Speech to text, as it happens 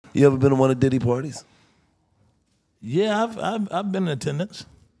You ever been to one of Diddy parties? Yeah, I've been in attendance.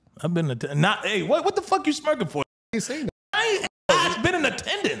 I've been in attendance. Not, hey, what the fuck you smirking for? ain't saying that. I've been in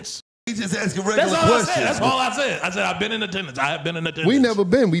attendance. He just asking regular That's all questions. I said. That's all I said. I said I've been in attendance. I have been in attendance. We never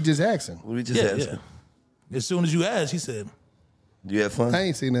been. We just asking. We just asking. Yeah. As soon as you asked, he said, You had fun? I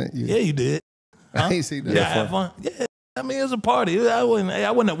ain't seen that. Yeah, you did. Huh? I ain't seen that. Yeah, I had fun. Yeah. I mean, it was a party. I wasn't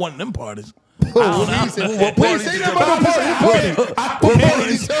at one of them parties. What party? Say that about the party. What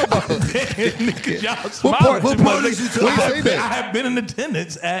party you talking about? What party you talking about? I have been in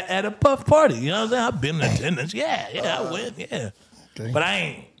attendance at a puff party. You know what I'm saying? I've been in attendance. Yeah, I went. Yeah, okay. But I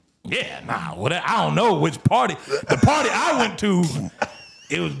ain't. Yeah, nah. I don't know which party. The party I went to,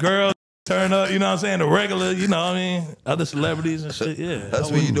 it was girls turn up. You know what I'm saying? The regular. You know what I mean? Other celebrities and shit. Yeah.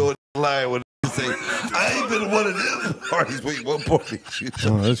 That's when you know it's lying when they say, I ain't been to one of them parties. Wait, what party?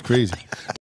 Oh, that's crazy.